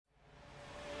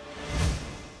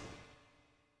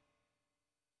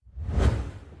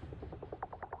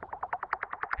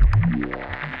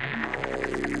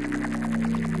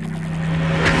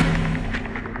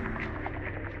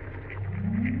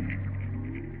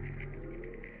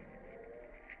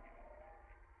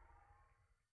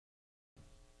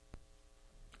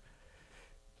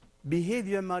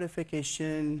behavior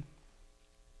modification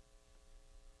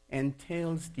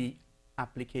entails the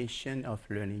application of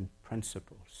learning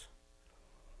principles.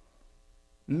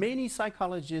 Many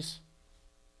psychologists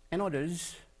and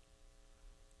others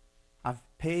have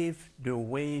paved the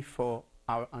way for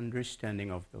our understanding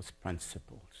of those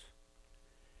principles.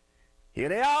 Here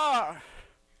they are!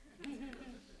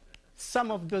 Some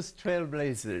of those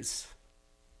trailblazers: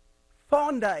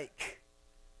 Thorndike,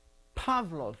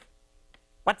 Pavlov,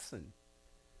 Watson,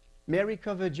 Mary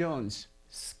Cover-Jones,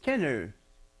 Skinner,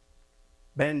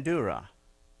 Bandura,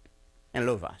 and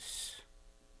Lovaas.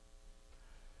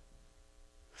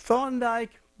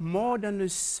 Thorndike, more than a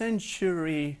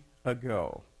century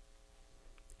ago,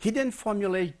 he didn't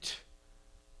formulate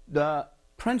the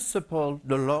principle,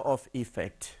 the law of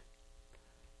effect,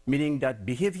 meaning that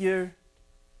behavior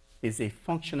is a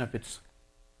function of its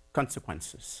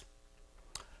consequences.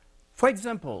 For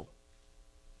example,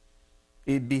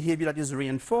 a behavior that is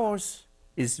reinforced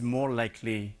is more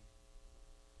likely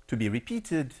to be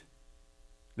repeated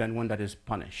than one that is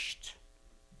punished.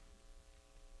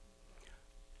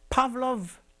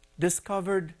 Pavlov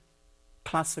discovered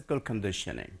classical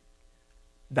conditioning.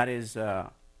 That is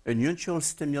a neutral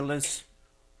stimulus,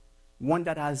 one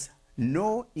that has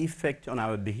no effect on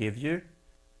our behavior,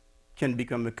 can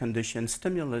become a conditioned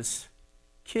stimulus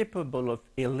capable of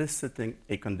eliciting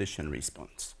a conditioned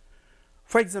response.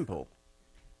 For example,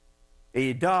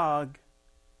 a dog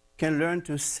can learn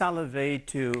to salivate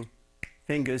to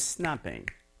finger snapping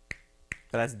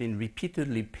that has been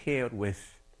repeatedly paired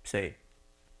with, say,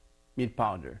 meat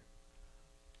powder.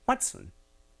 Watson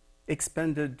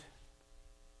expanded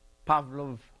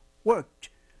Pavlov's work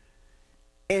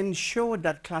and showed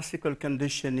that classical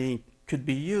conditioning could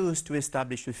be used to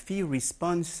establish a fear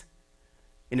response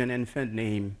in an infant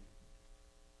named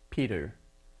Peter.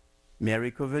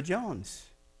 Mary Cover-Jones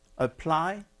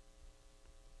applied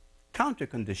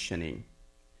counter-conditioning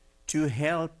to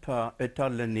help a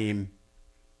toddler named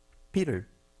Peter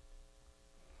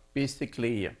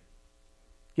basically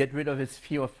get rid of his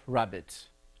fear of rabbits.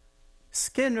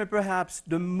 Skinner, perhaps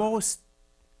the most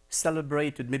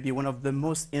celebrated, maybe one of the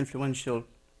most influential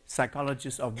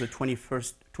psychologists of the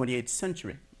 28th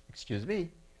century,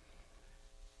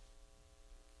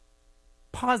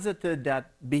 posited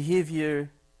that behavior,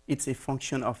 it's a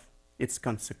function of its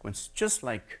consequence, just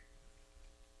like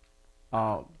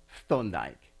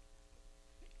Thorndike.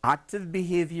 Active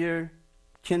behavior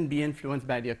can be influenced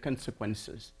by their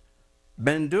consequences.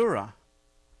 Bandura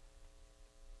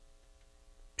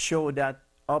showed that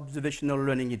observational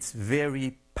learning is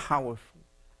very powerful,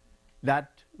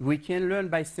 that we can learn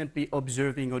by simply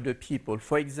observing other people.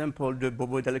 For example, the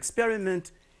Bobodel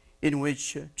experiment, in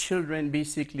which children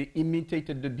basically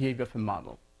imitated the behavior of a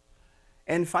model.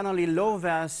 And finally,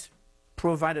 Lovaas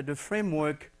provided a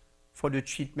framework for the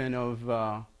treatment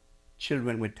of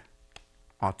children with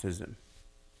autism.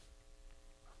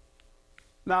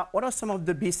 Now, what are some of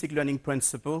the basic learning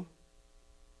principles?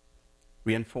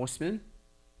 Reinforcement,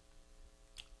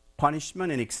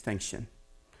 punishment, and extinction.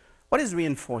 What is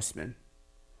reinforcement?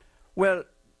 Well,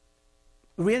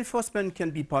 reinforcement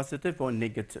can be positive or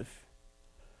negative.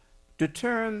 The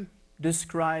term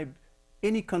describes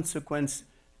any consequence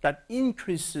that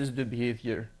increases the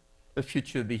behavior, the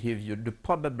future behavior, the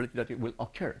probability that it will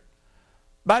occur.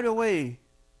 By the way,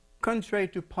 contrary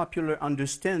to popular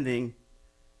understanding,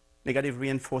 negative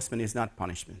reinforcement is not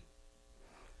punishment.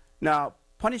 Now,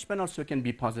 punishment also can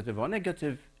be positive or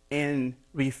negative and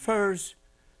refers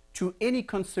to any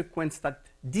consequence that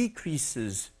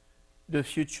decreases the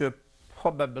future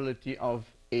probability of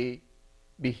a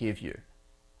behavior.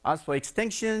 As for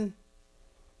extinction,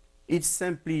 it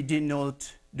simply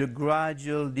denotes the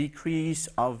gradual decrease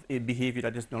of a behavior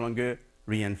that is no longer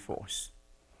reinforced.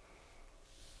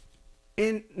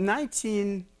 In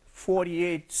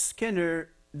 1948, Skinner,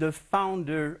 the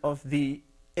founder of the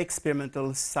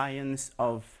experimental science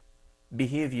of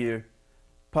behavior,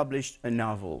 published a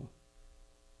novel,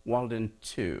 Walden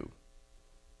 2,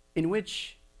 in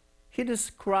which he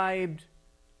described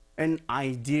an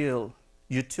ideal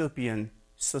utopian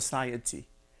society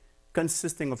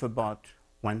consisting of about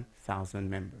 1,000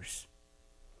 members.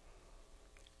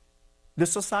 The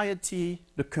society,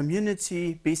 the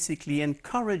community, basically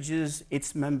encourages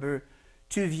its member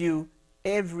to view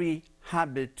every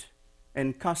habit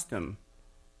and custom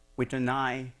with an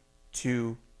eye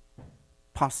to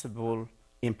possible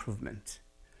improvement.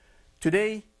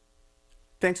 Today,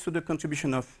 thanks to the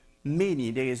contribution of many,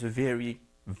 there is a very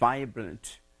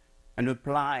vibrant and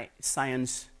applied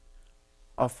science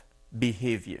of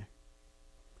behavior.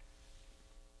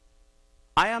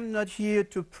 I am not here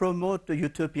to promote a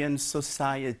utopian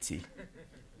society.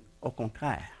 au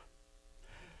contraire.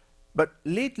 But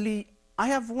lately, I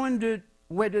have wondered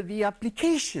whether the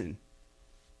application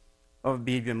of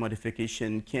behavior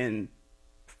modification can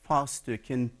foster,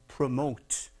 can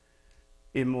promote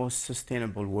a more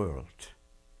sustainable world.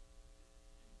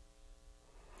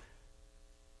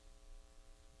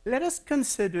 Let us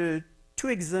consider two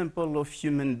examples of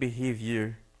human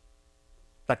behavior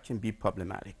that can be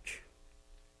problematic.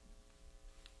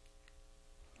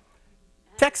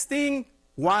 Texting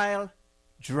while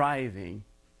driving,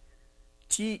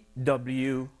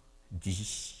 TWD.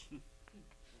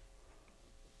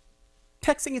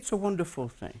 Texting, it's a wonderful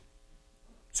thing.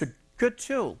 It's a good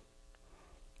tool.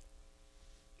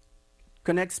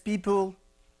 Connects people,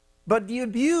 but the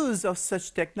abuse of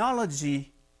such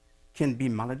technology can be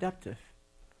maladaptive.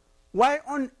 Why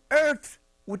on earth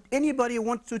would anybody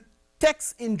want to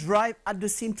text and drive at the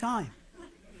same time?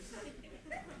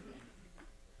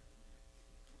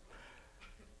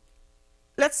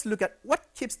 Let's look at what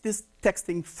keeps this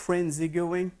texting frenzy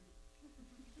going.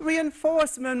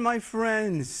 Reinforcement, my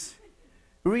friends.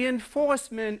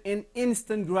 Reinforcement and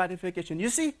instant gratification. You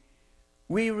see,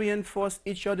 we reinforce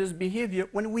each other's behavior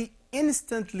when we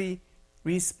instantly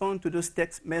respond to those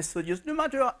text messages, no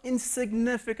matter how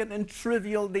insignificant and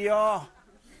trivial they are.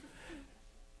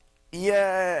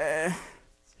 Yeah,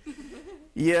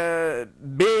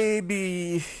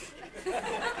 baby,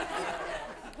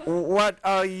 what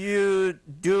are you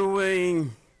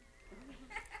doing?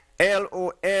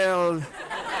 LOL,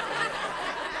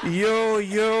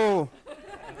 yo,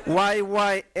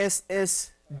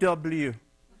 YYSSW.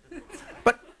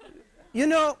 But, you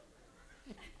know,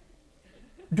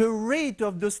 the rate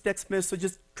of those text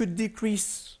messages could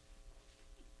decrease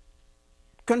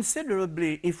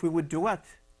considerably if we would do what?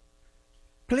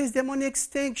 Place them on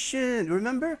extinction.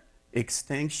 Remember?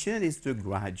 Extinction is the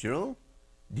gradual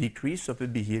decrease of a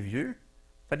behavior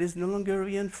that is no longer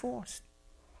reinforced.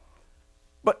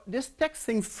 But this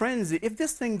texting frenzy, if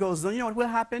this thing goes on, you know what will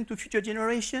happen to future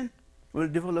generation? We'll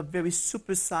develop very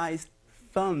supersized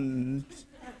thumbs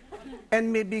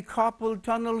and maybe carpal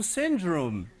tunnel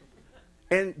syndrome.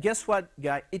 And guess what,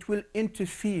 guys? It will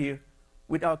interfere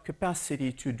with our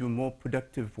capacity to do more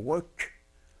productive work.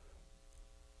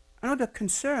 Another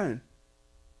concern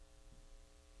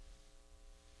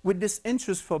with this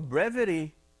interest for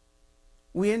brevity,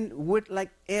 we end with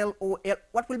like LOL.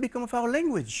 What will become of our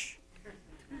language?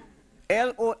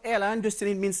 LOL, I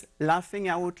understand it means laughing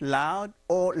out loud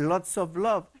or lots of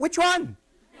love. Which one?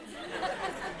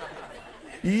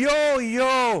 Yo,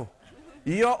 you're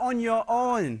on your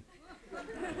own.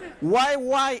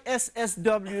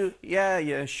 YYSSW,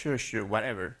 yeah, sure,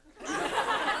 whatever.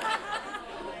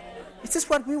 Is this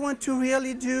what we want to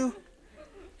really do?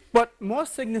 But more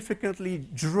significantly,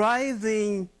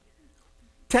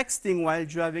 texting while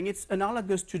driving, it's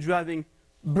analogous to driving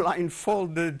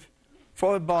blindfolded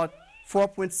for about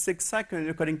 4.6 seconds,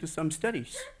 according to some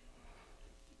studies.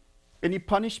 Any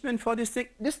punishment for this thing?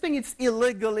 This thing is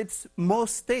illegal. It's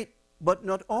most states, but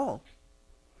not all.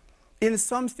 In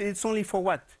some states, it's only for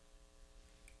what?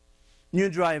 New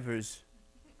drivers.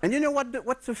 And you know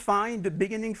what's the fine, the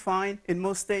beginning fine in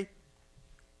most states?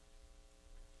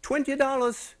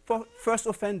 $20 for first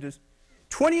offenders.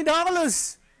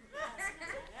 $20!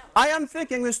 I am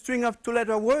thinking a string of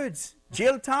two-letter words.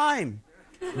 Jail time,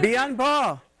 behind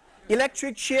bar,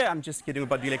 electric chair. I'm just kidding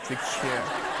about the electric chair.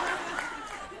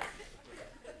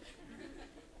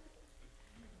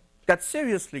 But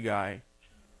seriously, guy,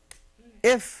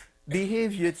 if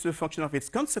behavior is a function of its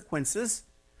consequences,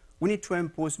 we need to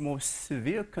impose more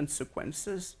severe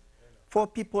consequences for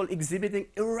people exhibiting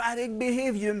erratic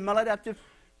behavior, maladaptive,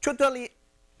 totally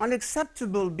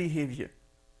unacceptable behavior,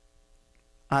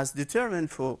 as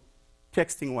determined for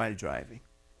texting while driving.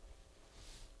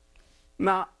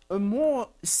 Now, a more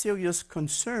serious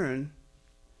concern,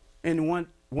 and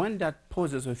one that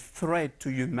poses a threat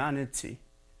to humanity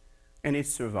and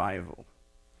its survival,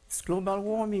 is global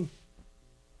warming.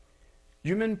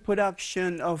 Human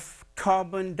production of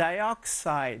carbon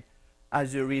dioxide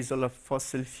as a result of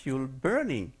fossil fuel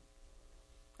burning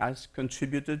has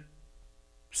contributed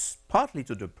partly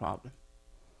to the problem.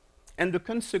 And the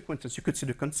consequences, you could see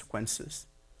the consequences.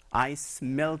 Ice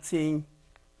melting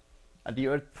at the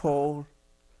Earth pole,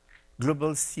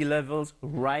 global sea levels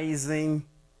rising,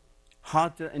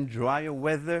 hotter and drier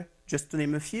weather, just to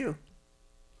name a few.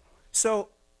 So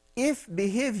if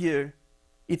behavior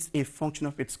is a function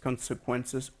of its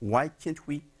consequences, why can't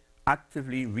we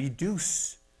actively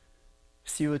reduce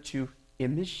CO2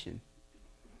 emission?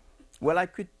 Well, I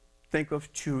could think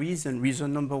of two reasons.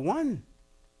 Reason number one,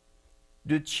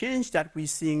 the change that we're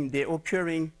seeing, they're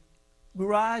occurring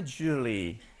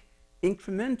gradually.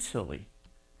 incrementally.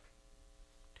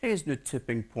 There is no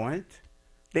tipping point.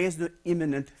 There is no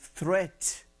imminent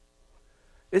threat.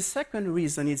 The second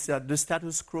reason is that the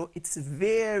status quo, it's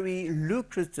very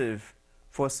lucrative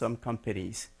for some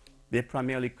companies. They're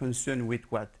primarily concerned with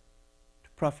what? The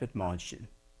profit margin.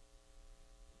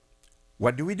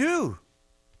 What do we do?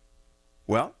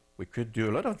 Well, we could do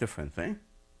a lot of different things.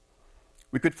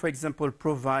 We could, for example,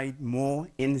 provide more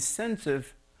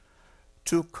incentive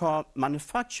to car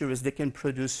manufacturers. They can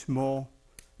produce more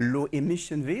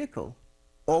low-emission vehicles.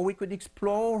 Or we could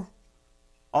explore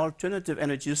alternative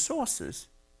energy sources.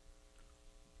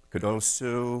 We could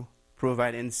also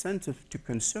provide incentive to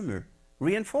consumer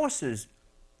reinforcers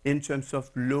in terms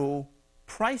of low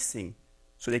pricing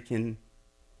so they can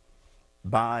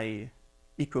buy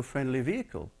eco-friendly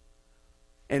vehicle.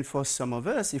 And for some of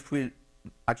us, if we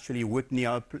actually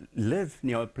live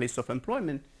near a place of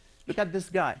employment, look at this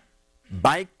guy.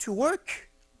 Bike to work.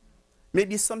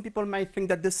 Maybe some people might think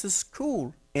that this is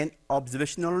cool. And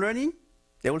observational learning,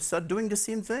 they will start doing the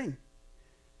same thing.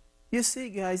 You see,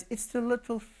 guys, it's the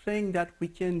little thing that we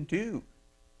can do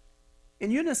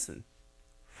in unison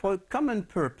for a common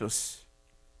purpose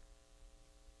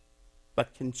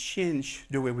that can change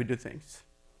the way we do things.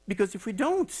 Because if we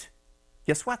don't,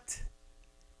 guess what?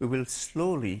 We will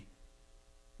slowly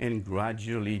and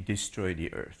gradually destroy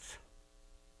the earth.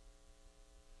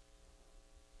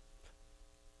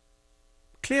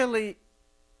 Clearly,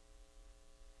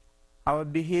 our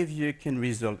behavior can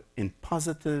result in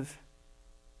positive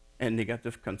and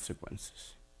negative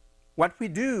consequences. What we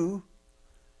do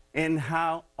and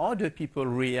how other people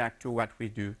react to what we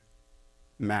do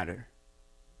matter.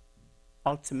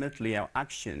 Ultimately, our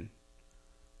action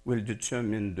will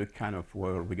determine the kind of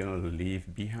world we're going to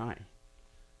leave behind.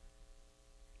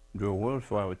 The world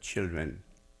for our children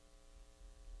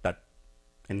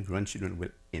and grandchildren will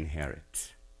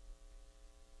inherit.